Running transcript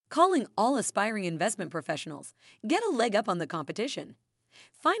calling all aspiring investment professionals. Get a leg up on the competition.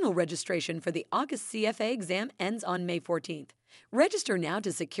 Final registration for the August CFA exam ends on May 14th. Register now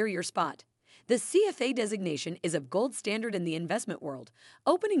to secure your spot. The CFA designation is of gold standard in the investment world,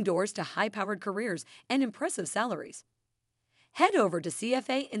 opening doors to high-powered careers and impressive salaries. Head over to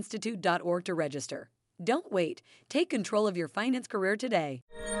cfainstitute.org to register. Don't wait. Take control of your finance career today.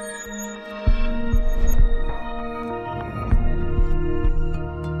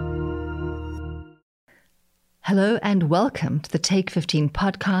 Hello and welcome to the Take 15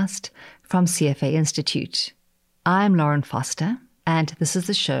 podcast from CFA Institute. I'm Lauren Foster, and this is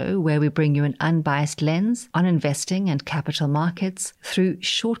the show where we bring you an unbiased lens on investing and capital markets through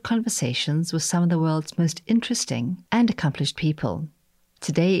short conversations with some of the world's most interesting and accomplished people.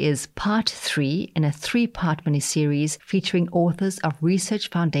 Today is part 3 in a 3-part mini-series featuring authors of Research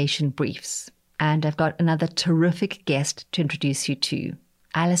Foundation Briefs. And I've got another terrific guest to introduce you to.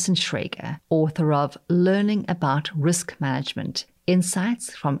 Alison Schrager, author of Learning About Risk Management,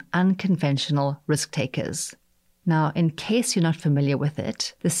 Insights from Unconventional Risk Takers. Now, in case you're not familiar with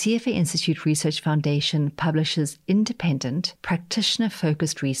it, the CFA Institute Research Foundation publishes independent,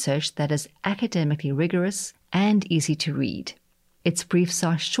 practitioner-focused research that is academically rigorous and easy to read. Its briefs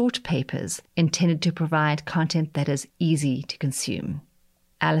are short papers intended to provide content that is easy to consume.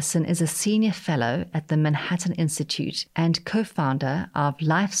 Alison is a senior fellow at the Manhattan Institute and co-founder of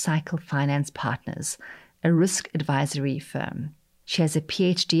Life Cycle Finance Partners, a risk advisory firm. She has a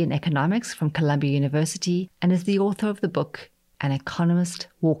PhD in economics from Columbia University and is the author of the book, An Economist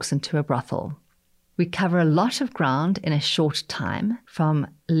Walks into a Brothel. We cover a lot of ground in a short time, from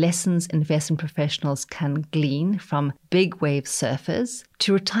lessons investment professionals can glean from big wave surfers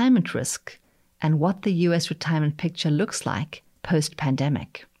to retirement risk and what the US retirement picture looks like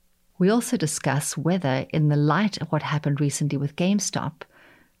post-pandemic. We also discuss whether, in the light of what happened recently with GameStop,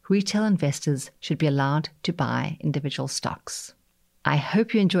 retail investors should be allowed to buy individual stocks. I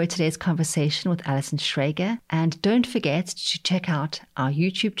hope you enjoyed today's conversation with Alison Schrager, and don't forget to check out our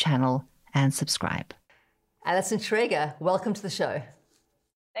YouTube channel and subscribe. Alison Schrager, welcome to the show.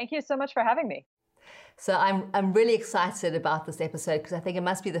 Thank you so much for having me. So I'm really excited about this episode because I think it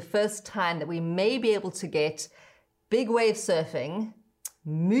must be the first time that we may be able to get big wave surfing,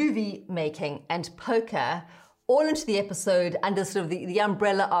 movie making, and poker all into the episode under sort of the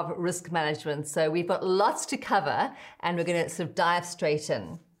umbrella of risk management. So we've got lots to cover and we're going to sort of dive straight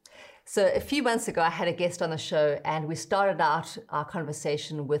in. So a few months ago, I had a guest on the show and we started out our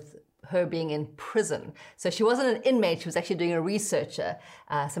conversation with her being in prison. So she wasn't an inmate, she was actually doing a researcher.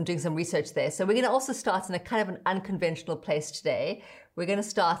 So I'm doing some research there. So we're going to also start in a kind of an unconventional place today. We're going to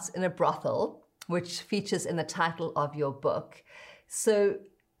start in a brothel, which features in the title of your book. So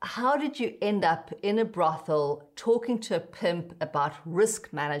how did you end up in a brothel talking to a pimp about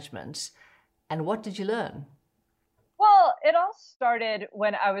risk management, and what did you learn? Well, it all started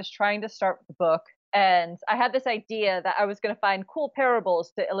when I was trying to start the book, and I had this idea that I was going to find cool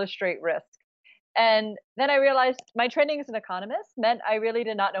parables to illustrate risk. And then I realized my training as an economist meant I really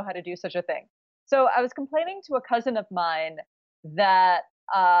did not know how to do such a thing. So I was complaining to a cousin of mine that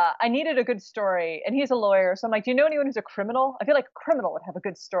I needed a good story, and he's a lawyer. So I'm like, do you know anyone who's a criminal? I feel like a criminal would have a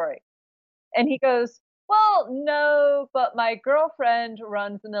good story. And he goes, well, no, but my girlfriend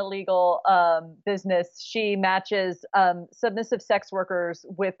runs an illegal business. She matches submissive sex workers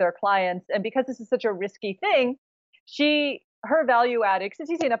with their clients. And because this is such a risky thing, her value added, because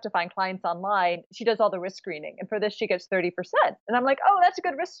it's easy enough to find clients online, she does all the risk screening. And for this, she gets 30%. And I'm like, oh, that's a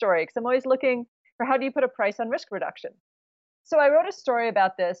good risk story, because I'm always looking for how do you put a price on risk reduction. So I wrote a story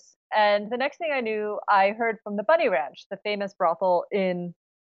about this, and the next thing I knew, I heard from the Bunny Ranch, the famous brothel in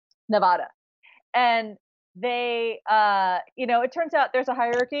Nevada. And they, it turns out there's a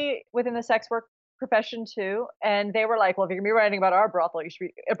hierarchy within the sex work profession too. And they were like, well, if you're gonna be writing about our brothel, you should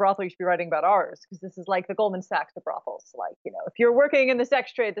be writing about ours, because this is like the Goldman Sachs of brothels. Like, if you're working in the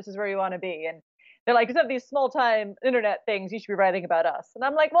sex trade, this is where you want to be. And they're like, because of these small time internet things, you should be writing about us. And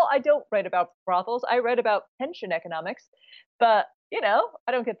I'm like, well, I don't write about brothels. I write about pension economics. But,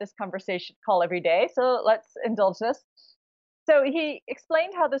 I don't get this conversation call every day. So let's indulge this. So he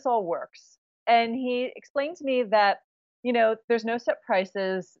explained how this all works. And he explained to me that, there's no set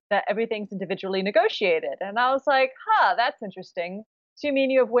prices, that everything's individually negotiated. And I was like, that's interesting. So you mean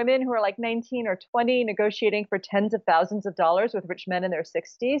you have women who are like 19 or 20 negotiating for tens of thousands of dollars with rich men in their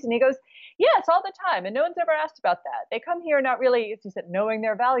 60s? And he goes, yes, all the time. And no one's ever asked about that. They come here not really, as he said, knowing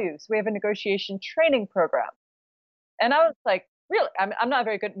their values. We have a negotiation training program. And I was like, really, I'm not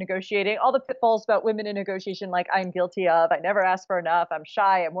very good at negotiating. All the pitfalls about women in negotiation, like I'm guilty of. I never ask for enough. I'm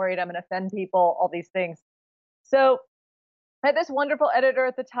shy. I'm worried I'm going to offend people, all these things. So I had this wonderful editor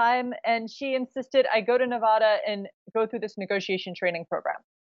at the time, and she insisted I go to Nevada and go through this negotiation training program,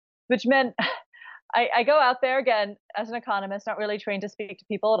 which meant I go out there again as an economist, not really trained to speak to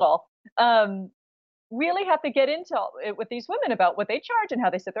people at all. Really have to get into it with these women about what they charge and how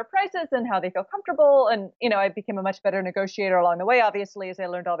they set their prices and how they feel comfortable. And, I became a much better negotiator along the way, obviously, as I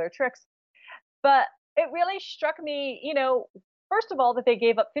learned all their tricks. But it really struck me, first of all, that they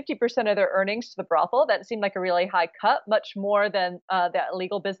gave up 50% of their earnings to the brothel. That seemed like a really high cut, much more than that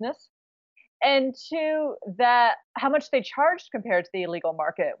illegal business. And two, that how much they charged compared to the illegal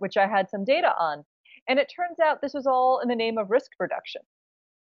market, which I had some data on. And it turns out this was all in the name of risk reduction.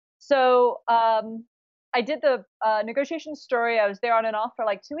 So I did the negotiation story. I was there on and off for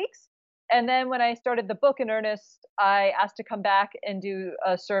like 2 weeks. And then when I started the book in earnest, I asked to come back and do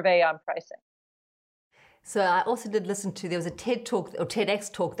a survey on pricing. So I also did listen to, there was a TED talk or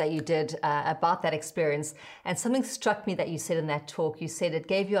TEDx talk that you did about that experience. And something struck me that you said in that talk. You said it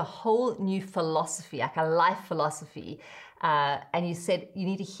gave you a whole new philosophy, like a life philosophy. And you said you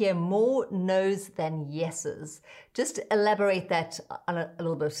need to hear more no's than yeses. Just elaborate that on a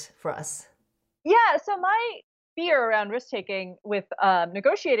little bit for us. Yeah, so my fear around risk taking with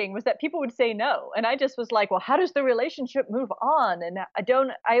negotiating was that people would say no. And I just was like, well, how does the relationship move on? And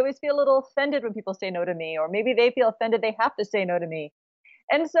I always feel a little offended when people say no to me, or maybe they feel offended they have to say no to me.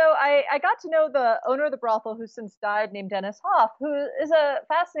 And so I got to know the owner of the brothel, who since died, named Dennis Hoff, who is a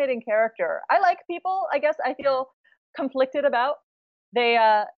fascinating character. I like people, I guess I feel conflicted about. They,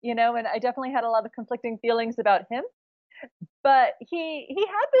 and I definitely had a lot of conflicting feelings about him. But he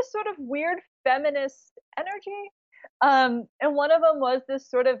had this sort of weird feminist energy. And one of them was this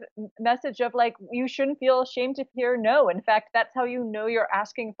sort of message of like, you shouldn't feel ashamed to hear no. In fact, that's how you know you're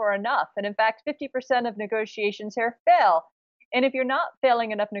asking for enough. And in fact, 50% of negotiations here fail. And if you're not failing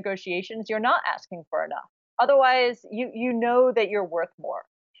enough negotiations, you're not asking for enough. Otherwise, you know that you're worth more.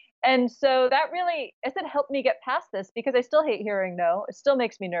 And so that really, I said, helped me get past this, because I still hate hearing no. It still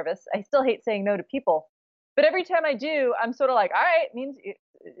makes me nervous. I still hate saying no to people. But every time I do, I'm sort of like, all right, it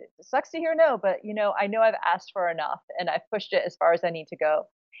sucks to hear no, but I know I've asked for enough and I've pushed it as far as I need to go.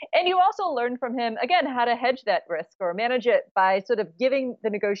 And you also learn from him, again, how to hedge that risk or manage it by sort of giving the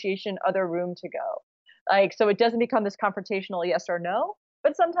negotiation other room to go. Like, so it doesn't become this confrontational yes or no,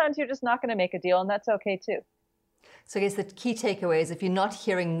 but sometimes you're just not going to make a deal, and that's okay too. So I guess the key takeaway is if you're not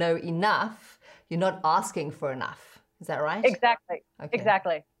hearing no enough, you're not asking for enough. Is that right? Exactly. Okay.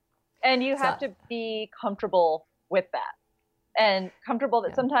 Exactly. And you have to be comfortable with that, and comfortable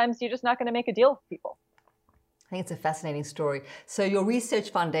that sometimes you're just not going to make a deal with people. I think it's a fascinating story. So your Research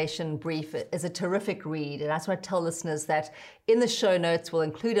Foundation brief is a terrific read. And I just want to tell listeners that in the show notes, we'll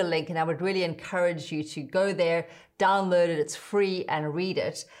include a link, and I would really encourage you to go there, download it. It's free, and read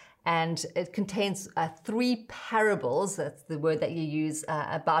it. And it contains 3 parables, that's the word that you use,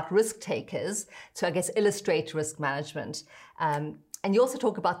 about risk takers to, I guess, illustrate risk management. And you also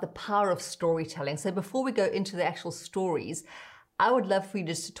talk about the power of storytelling. So before we go into the actual stories, I would love for you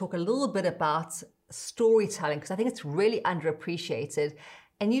just to talk a little bit about storytelling, because I think it's really underappreciated.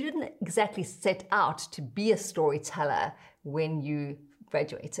 And you didn't exactly set out to be a storyteller when you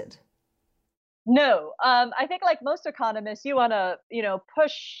graduated. No, I think like most economists, you want to,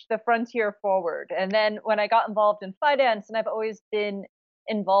 push the frontier forward. And then when I got involved in finance, and I've always been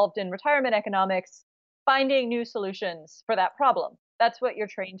involved in retirement economics, finding new solutions for that problem. That's what you're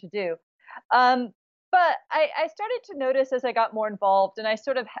trained to do. But I started to notice as I got more involved, and I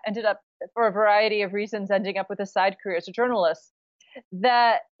sort of ended up, for a variety of reasons, ending up with a side career as a journalist,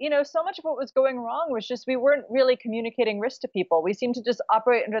 that, so much of what was going wrong was just we weren't really communicating risk to people. We seemed to just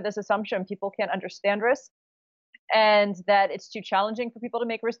operate under this assumption people can't understand risk, and that it's too challenging for people to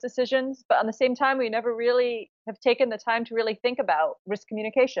make risk decisions. But on the same time, we never really have taken the time to really think about risk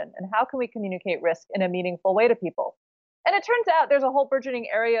communication and how can we communicate risk in a meaningful way to people. And it turns out there's a whole burgeoning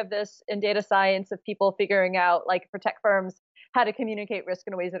area of this in data science, of people figuring out, like for tech firms, how to communicate risk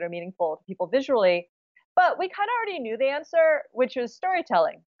in ways that are meaningful to people visually. But we kind of already knew the answer, which was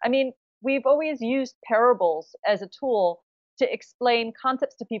storytelling. I mean, we've always used parables as a tool to explain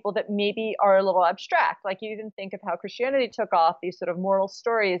concepts to people that maybe are a little abstract. Like, you even think of how Christianity took off. These sort of moral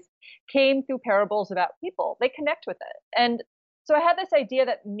stories came through parables about people. They connect with it. And so I had this idea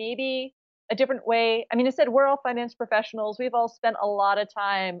that maybe a different way, I said we're all finance professionals. We've all spent a lot of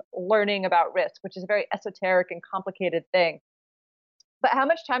time learning about risk, which is a very esoteric and complicated thing. But how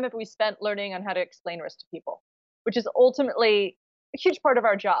much time have we spent learning on how to explain risk to people, which is ultimately a huge part of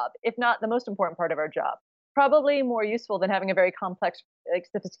our job, if not the most important part of our job, probably more useful than having a very complex, like,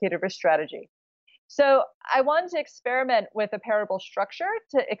 sophisticated risk strategy. So I wanted to experiment with a parable structure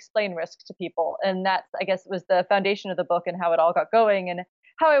to explain risk to people. And that's, I guess, was the foundation of the book and how it all got going and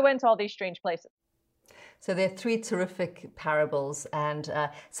how I went to all these strange places. So there are three terrific parables. And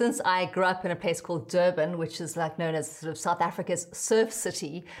since I grew up in a place called Durban, which is like known as sort of South Africa's surf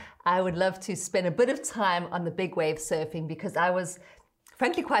city, I would love to spend a bit of time on the big wave surfing because I was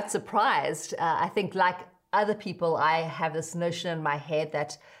frankly quite surprised. I think like other people, I have this notion in my head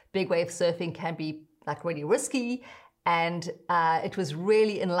that big wave surfing can be like really risky. And it was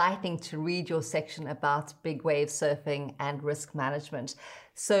really enlightening to read your section about big wave surfing and risk management.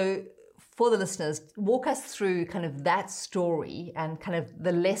 So for the listeners, walk us through kind of that story and kind of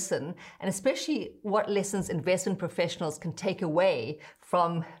the lesson, and especially what lessons investment professionals can take away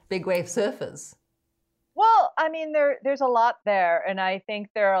from big wave surfers. Well, I mean, there's a lot there, and I think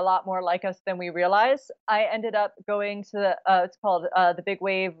there are a lot more like us than we realize. I ended up going to it's called the Big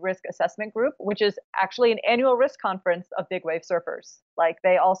Wave Risk Assessment Group, which is actually an annual risk conference of big wave surfers. Like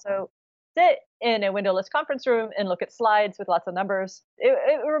they also sit in a windowless conference room and look at slides with lots of numbers.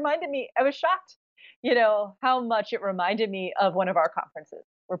 It reminded me, I was shocked, how much it reminded me of one of our conferences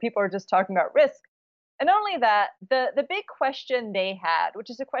where people are just talking about risk. And not only that, the big question they had, which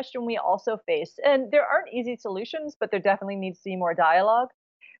is a question we also face, and there aren't easy solutions, but there definitely needs to be more dialogue,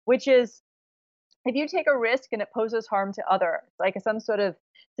 which is if you take a risk and it poses harm to others, like some sort of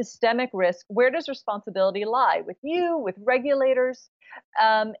systemic risk, where does responsibility lie? With you, with regulators?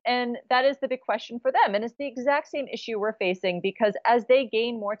 And that is the big question for them. And it's the exact same issue we're facing because as they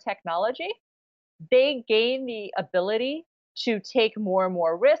gain more technology, they gain the ability to take more and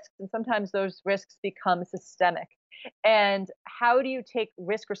more risks. And sometimes those risks become systemic. And how do you take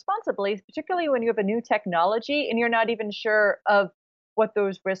risk responsibly, particularly when you have a new technology and you're not even sure of what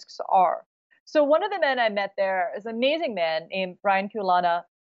those risks are? So one of the men I met there is an amazing man named Brian Kulana,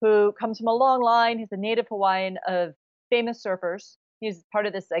 who comes from a long line. He's a native Hawaiian of famous surfers. He's part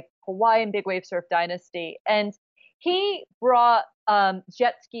of this like Hawaiian big wave surf dynasty. And he brought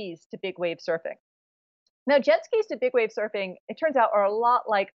jet skis to big wave surfing. Now, jet skis to big wave surfing, it turns out, are a lot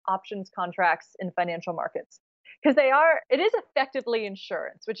like options contracts in financial markets because it is effectively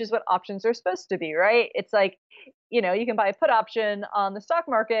insurance, which is what options are supposed to be, right? It's like, you can buy a put option on the stock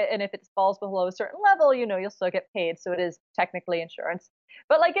market, and if it falls below a certain level, you'll still get paid. So it is technically insurance.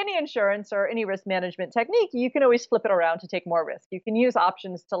 But like any insurance or any risk management technique, you can always flip it around to take more risk. You can use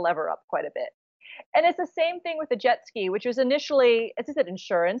options to lever up quite a bit. And it's the same thing with the jet ski, which was initially, as I said,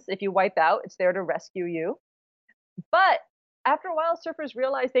 insurance. If you wipe out, it's there to rescue you. But after a while, surfers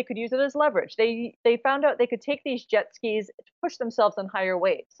realized they could use it as leverage. They found out they could take these jet skis to push themselves on higher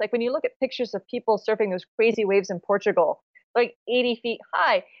waves. Like when you look at pictures of people surfing those crazy waves in Portugal, like 80 feet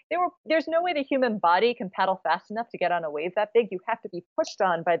high, there's no way the human body can paddle fast enough to get on a wave that big. You have to be pushed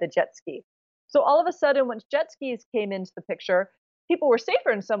on by the jet ski. So all of a sudden, when jet skis came into the picture, people were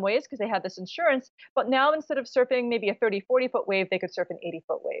safer in some ways because they had this insurance. But now instead of surfing maybe a 30, 40-foot wave, they could surf an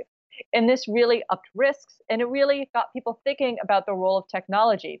 80-foot wave. And this really upped risks. And it really got people thinking about the role of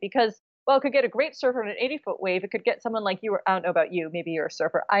technology because, well, it could get a great surfer on an 80-foot wave. It could get someone like you, or I don't know about you, maybe you're a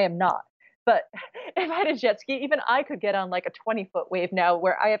surfer. I am not. But if I had a jet ski, even I could get on like a 20-foot wave now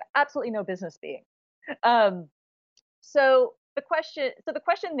where I have absolutely no business being. So the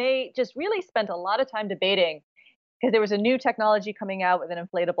question they just really spent a lot of time debating because there was a new technology coming out with an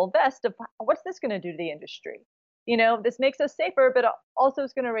inflatable vest of what's this going to do to the industry? This makes us safer, but also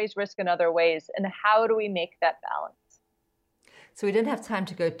it's going to raise risk in other ways. And how do we make that balance? So we didn't have time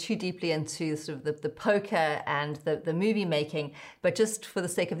to go too deeply into sort of the poker and the movie making, but just for the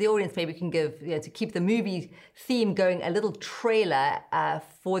sake of the audience, maybe we can give, to keep the movie theme going, a little trailer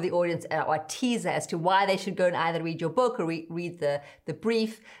for the audience, or a teaser as to why they should go and either read your book or read the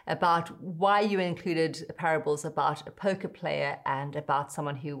brief about why you included parables about a poker player and about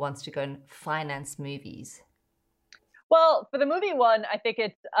someone who wants to go and finance movies. Well, for the movie one, I think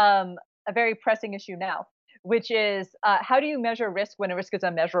it's a very pressing issue now, which is how do you measure risk when a risk is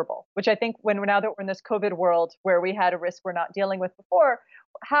unmeasurable? Which I think now that we're in this COVID world where we had a risk we're not dealing with before,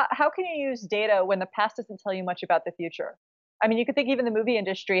 how can you use data when the past doesn't tell you much about the future? I mean, you could think even the movie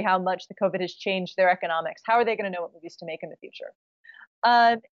industry, how much the COVID has changed their economics. How are they going to know what movies to make in the future?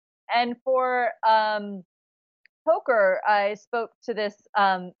 And for poker, I spoke to this.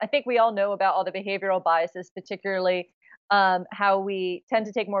 I think we all know about all the behavioral biases, particularly how we tend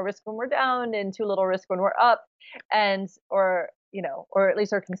to take more risk when we're down and too little risk when we're up, or at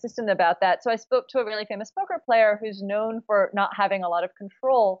least are consistent about that. So I spoke to a really famous poker player who's known for not having a lot of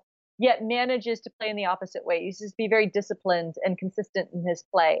control, yet manages to play in the opposite way. He used to be very disciplined and consistent in his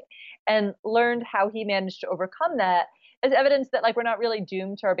play, and learned how he managed to overcome that. as evidence that like we're not really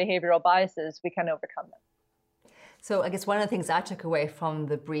doomed to our behavioral biases, we can overcome them. So I guess one of the things I took away from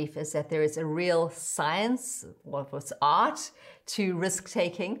the brief is that there is a real science, what was art, to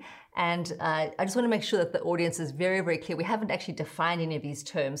risk-taking. And I just want to make sure that the audience is very, very clear. We haven't actually defined any of these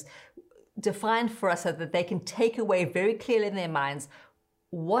terms. Define for us so that they can take away very clearly in their minds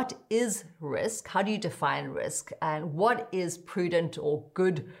what is risk, how do you define risk, and what is prudent or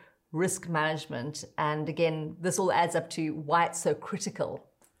good risk management. And again, this all adds up to why it's so critical.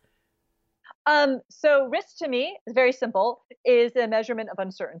 So risk to me is very simple, is a measurement of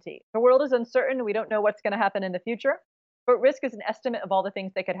uncertainty. The world is uncertain. We don't know what's going to happen in the future, but risk is an estimate of all the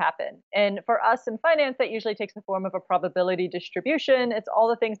things that could happen. And for us in finance, that usually takes the form of a probability distribution. It's all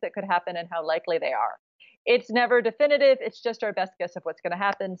the things that could happen and how likely they are. It's never definitive. It's just our best guess of what's going to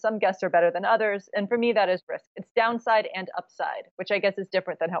happen. Some guesses are better than others. And for me, that is risk. It's downside and upside, which I guess is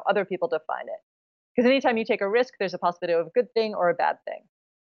different than how other people define it. Because anytime you take a risk, there's a possibility of a good thing or a bad thing.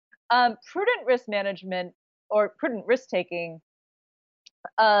 Prudent risk management or prudent risk taking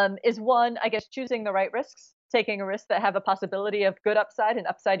is one, I guess, choosing the right risks, taking a risk that have a possibility of good upside and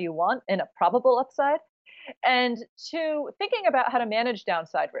upside you want and a probable upside. And two, thinking about how to manage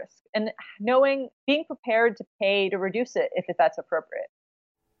downside risk and being prepared to pay to reduce it if that's appropriate.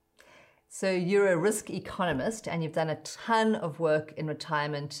 So you're a risk economist and you've done a ton of work in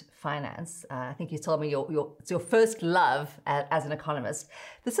retirement finance. I think you told me it's your first love as an economist.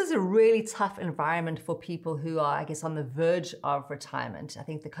 This is a really tough environment for people who are, I guess, on the verge of retirement. I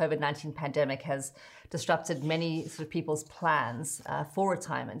think the COVID-19 pandemic has disrupted many sort of people's plans for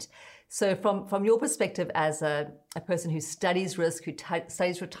retirement. So from your perspective as a person who studies risk, who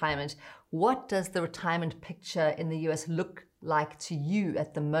studies retirement, what does the retirement picture in the US look like to you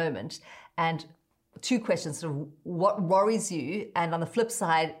at the moment? And two questions, sort of what worries you? And on the flip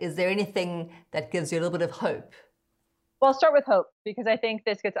side, is there anything that gives you a little bit of hope? Well, I'll start with hope because I think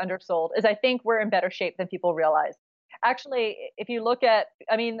this gets undersold, is I think we're in better shape than people realize. Actually, if you look at,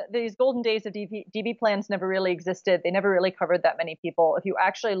 these golden days of DB plans never really existed. They never really covered that many people. If you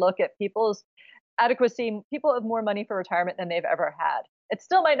actually look at people's adequacy, people have more money for retirement than they've ever had. It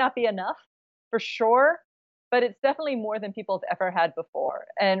still might not be enough for sure, but it's definitely more than people have ever had before.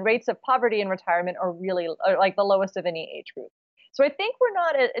 And rates of poverty in retirement are like the lowest of any age group. So I think we're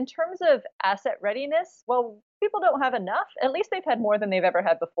not, in terms of asset readiness, well, people don't have enough. At least they've had more than they've ever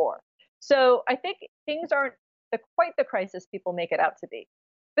had before. So I think things aren't quite the crisis people make it out to be.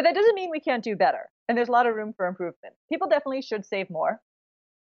 But that doesn't mean we can't do better. And there's a lot of room for improvement. People definitely should save more.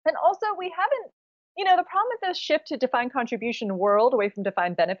 And also we haven't, the problem with this shift to defined contribution world away from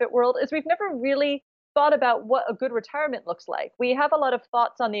defined benefit world is we've never really thought about what a good retirement looks like. We have a lot of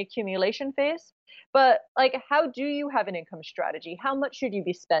thoughts on the accumulation phase, but like, how do you have an income strategy? How much should you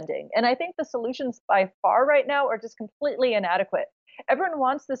be spending? And I think the solutions by far right now are just completely inadequate. Everyone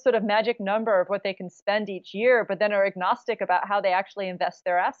wants this sort of magic number of what they can spend each year, but then are agnostic about how they actually invest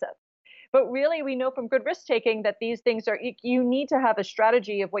their assets. But really, we know from good risk taking that these things you need to have a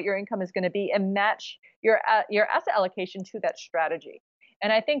strategy of what your income is going to be and match your asset allocation to that strategy.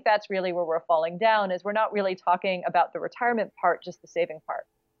 And I think that's really where we're falling down, is we're not really talking about the retirement part, just the saving part.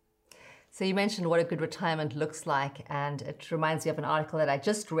 So you mentioned what a good retirement looks like, and it reminds me of an article that I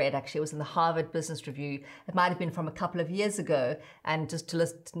just read. Actually, it was in the Harvard Business Review. It might have been from a couple of years ago. And just to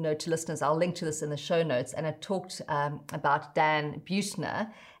listeners, I'll link to this in the show notes. And it talked about Dan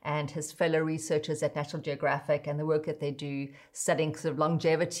Buettner and his fellow researchers at National Geographic and the work that they do studying sort of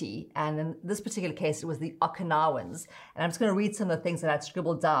longevity. And in this particular case, it was the Okinawans. And I'm just going to read some of the things that I'd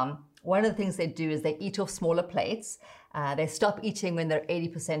scribbled down. One of the things they do is they eat off smaller plates. They stop eating when they're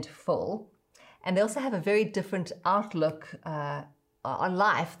 80% full. And they also have a very different outlook on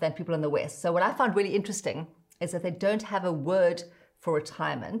life than people in the West. So what I found really interesting is that they don't have a word for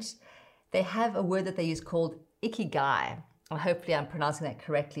retirement. They have a word that they use called ikigai. And hopefully I'm pronouncing that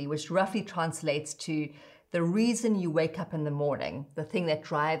correctly, which roughly translates to the reason you wake up in the morning, the thing that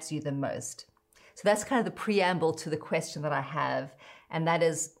drives you the most. So that's kind of the preamble to the question that I have. And that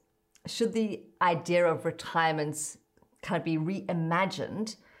is, should the idea of retirement kind of be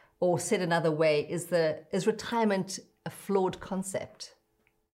reimagined, or said another way, is retirement a flawed concept?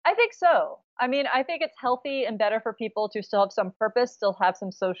 I think so. I think it's healthy and better for people to still have some purpose, still have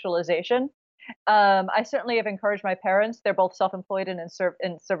some socialization. I certainly have encouraged my parents. They're both self-employed and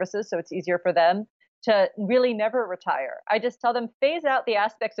in services, so it's easier for them to really never retire. I just tell them, phase out the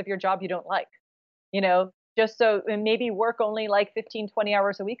aspects of your job you don't like, just so, and maybe work only like 15, 20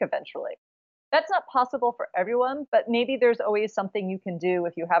 hours a week eventually. That's not possible for everyone, but maybe there's always something you can do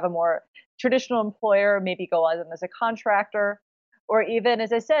if you have a more traditional employer, maybe go on as a contractor, Or even,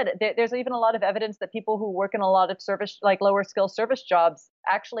 as I said, there's even a lot of evidence that people who work in a lot of service, like lower skill service jobs,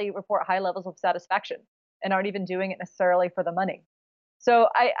 actually report high levels of satisfaction and aren't even doing it necessarily for the money. So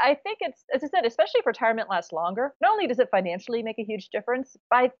I think it's, as I said, especially if retirement lasts longer, not only does it financially make a huge difference,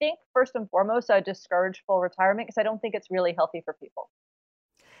 but I think first and foremost, I discourage full retirement because I don't think it's really healthy for people.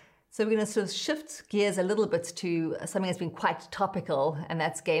 So we're going to sort of shift gears a little bit to something that's been quite topical, and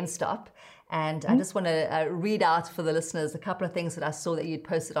that's GameStop. And I just want to read out for the listeners a couple of things that I saw that you'd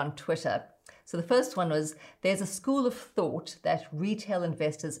posted on Twitter. So the first one was, there's a school of thought that retail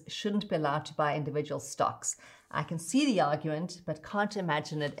investors shouldn't be allowed to buy individual stocks. I can see the argument, but can't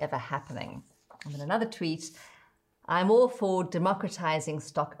imagine it ever happening. And then another tweet, I'm all for democratizing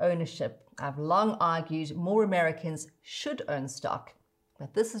stock ownership. I've long argued more Americans should own stock,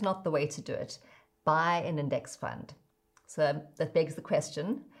 but this is not the way to do it. Buy an index fund. So that begs the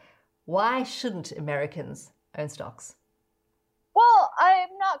question, why shouldn't Americans own stocks? Well, I'm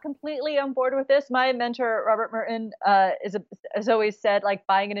not completely on board with this. My mentor, Robert Merton, has always said, like,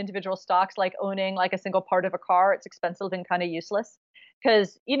 buying an individual stock's like owning like a single part of a car. It's expensive and kind of useless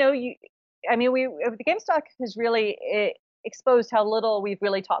because, the GameStop has really exposed how little we've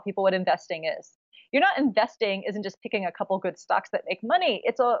really taught people what investing is. You're not investing isn't just picking a couple good stocks that make money.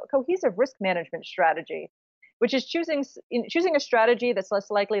 It's a cohesive risk management strategy, which is choosing a strategy that's less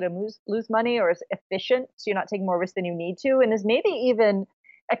likely to lose money or is efficient, so you're not taking more risk than you need to, and is maybe even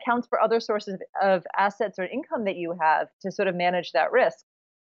accounts for other sources of assets or income that you have to sort of manage that risk.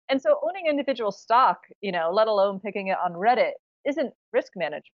 And so owning individual stock, let alone picking it on Reddit, isn't risk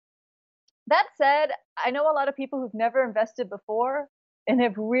management. That said, I know a lot of people who've never invested before and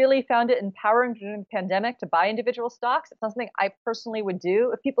have really found it empowering during the pandemic to buy individual stocks. It's not something I personally would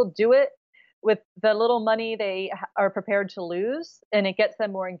do. If people do it with the little money they are prepared to lose, and it gets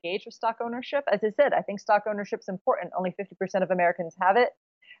them more engaged with stock ownership. As I said, I think stock ownership is important. Only 50% of Americans have it.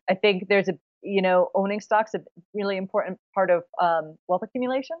 I think there's owning stocks a really important part of wealth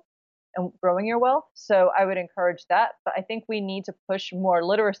accumulation and growing your wealth. So I would encourage that. But I think we need to push more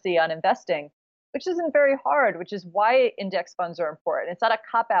literacy on investing, which isn't very hard, which is why index funds are important. It's not a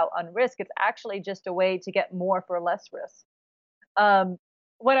cop out on risk. It's actually just a way to get more for less risk.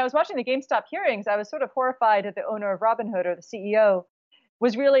 When I was watching the GameStop hearings, I was sort of horrified that the owner of Robinhood, or the CEO,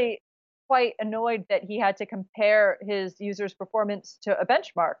 was really quite annoyed that he had to compare his users' performance to a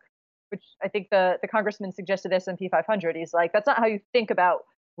benchmark, which I think the congressman suggested S&P 500. He's like, that's not how you think about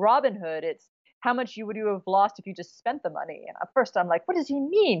Robinhood. It's how much would you have lost if you just spent the money. And at first I'm like, what does he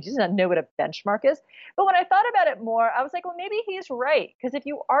mean? He doesn't know what a benchmark is. But when I thought about it more, I was like, well, maybe he's right. Because if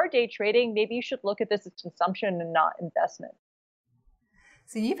you are day trading, maybe you should look at this as consumption and not investment.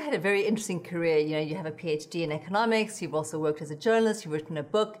 So you've had a very interesting career. You have a PhD in economics. You've also worked as a journalist. You've written a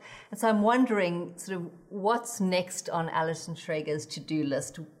book. And so I'm wondering sort of what's next on Alison Schrager's to-do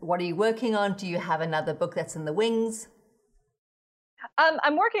list? What are you working on? Do you have another book that's in the wings?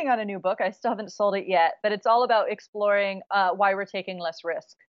 I'm working on a new book. I still haven't sold it yet, but it's all about exploring why we're taking less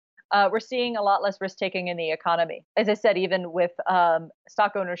risk. We're seeing a lot less risk taking in the economy. As I said, even with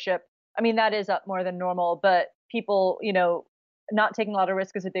stock ownership, that is up more than normal, but people, not taking a lot of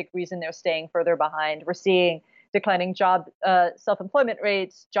risk is a big reason they're staying further behind. We're seeing declining job self-employment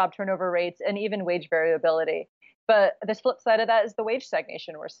rates, job turnover rates, and even wage variability. But the flip side of that is the wage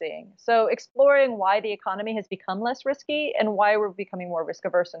stagnation we're seeing. So exploring why the economy has become less risky and why we're becoming more risk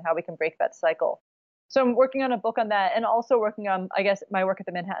averse and how we can break that cycle. So I'm working on a book on that, and also working on, I guess, my work at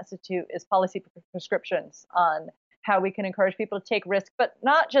the Manhattan Institute is policy prescriptions on how we can encourage people to take risk, but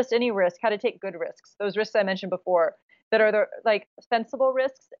not just any risk, how to take good risks. Those risks I mentioned before that are the sensible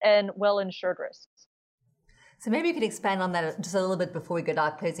risks and well-insured risks. So maybe you could expand on that just a little bit before we go to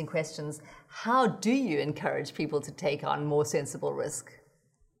our closing questions. How do you encourage people to take on more sensible risk?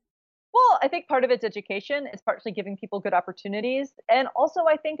 Well, I think part of it's education. It's partly giving people good opportunities. And also,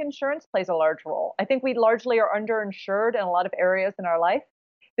 I think insurance plays a large role. I think we largely are underinsured in a lot of areas in our life.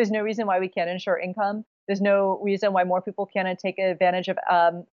 There's no reason why we can't insure income. There's no reason why more people can't take advantage of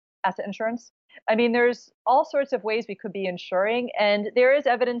asset insurance. There's all sorts of ways we could be insuring. And there is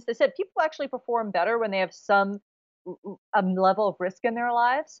evidence that said people actually perform better when they have some level of risk in their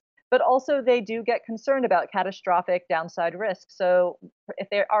lives. But also they do get concerned about catastrophic downside risk. So if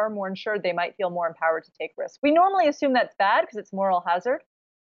they are more insured, they might feel more empowered to take risk. We normally assume that's bad because it's moral hazard.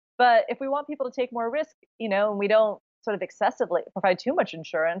 But if we want people to take more risk, and we don't sort of excessively provide too much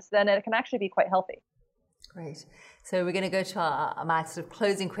insurance, then it can actually be quite healthy. Great. So we're going to go to my sort of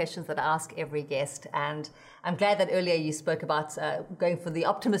closing questions that I ask every guest. And I'm glad that earlier you spoke about going for the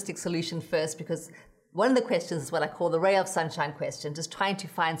optimistic solution first, because one of the questions is what I call the ray of sunshine question, just trying to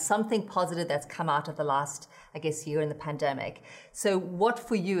find something positive that's come out of the last, I guess, year in the pandemic. So what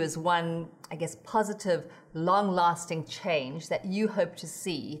for you is one, I guess, positive, long-lasting change that you hope to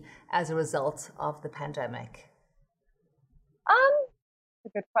see as a result of the pandemic?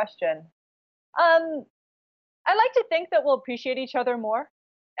 That's a good question. I like to think that we'll appreciate each other more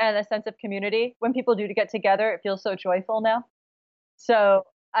and a sense of community. When people do get together, it feels so joyful now. So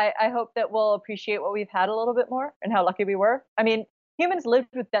I hope that we'll appreciate what we've had a little bit more and how lucky we were. I mean, humans lived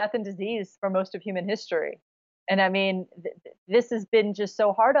with death and disease for most of human history. And I mean, this has been just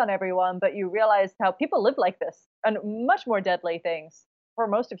so hard on everyone, but you realize how people live like this and much more deadly things for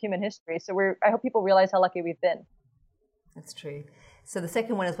most of human history. So I hope people realize how lucky we've been. That's true. So the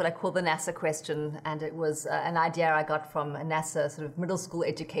second one is what I call the NASA question, and it was an idea I got from a NASA sort of middle school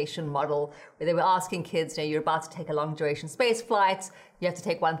education model where they were asking kids, you're about to take a long duration space flight, you have to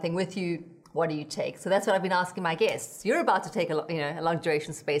take one thing with you, what do you take? So that's what I've been asking my guests. You're about to take a long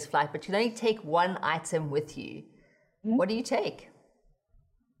duration space flight, but you only take one item with you. Mm-hmm. What do you take?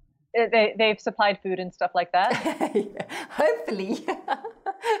 They've supplied food and stuff like that. Yeah, hopefully.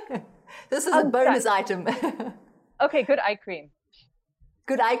 This is a bonus item. Okay, good eye cream.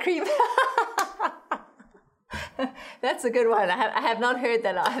 Good eye cream. That's a good one. I have not heard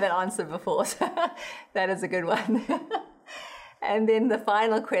that answer before. So that is a good one. And then the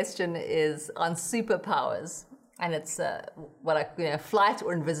final question is on superpowers, and it's flight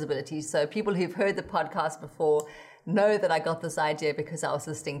or invisibility. So people who've heard the podcast before know that I got this idea because I was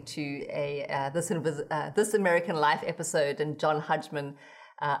listening to This American Life episode, and John Hodgman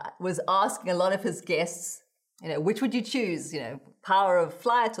was asking a lot of his guests, which would you choose, power of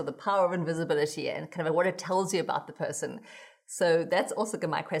flight or the power of invisibility, and kind of what it tells you about the person. So that's also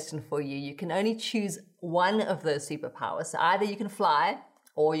my question for you. You can only choose one of those superpowers. So either you can fly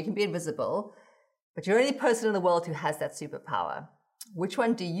or you can be invisible, but you're the only person in the world who has that superpower. Which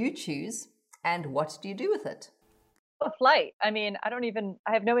one do you choose, and what do you do with it? Well, flight. I mean, I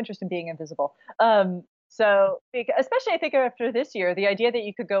have no interest in being invisible. So especially I think after this year, the idea that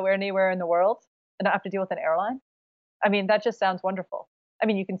you could go anywhere in the world and not have to deal with an airline. I mean, that just sounds wonderful. I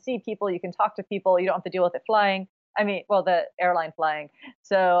mean, you can see people, you can talk to people, you don't have to deal with it flying. I mean, well, the airline flying.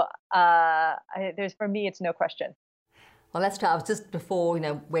 So for me, it's no question. Well, let's try. I was just before,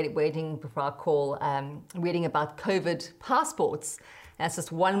 waiting before our call, reading about COVID passports. That's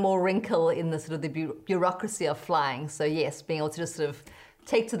just one more wrinkle in the sort of the bureaucracy of flying. So yes, being able to just sort of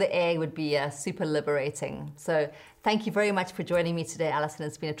take to the air would be super liberating. So thank you very much for joining me today, Alison.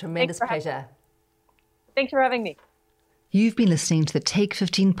 It's been a tremendous pleasure. Thanks for having me. You've been listening to the Take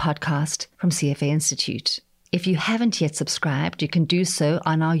 15 podcast from CFA Institute. If you haven't yet subscribed, you can do so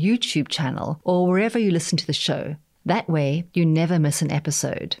on our YouTube channel or wherever you listen to the show. That way, you never miss an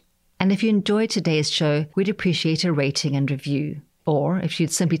episode. And if you enjoyed today's show, we'd appreciate a rating and review. Or if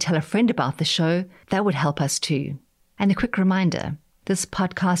you'd simply tell a friend about the show, that would help us too. And a quick reminder, this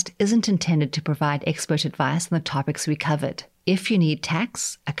podcast isn't intended to provide expert advice on the topics we covered. If you need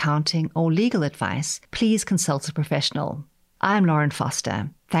tax, accounting, or legal advice, please consult a professional. I'm Lauren Foster.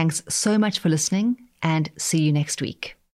 Thanks so much for listening, and see you next week.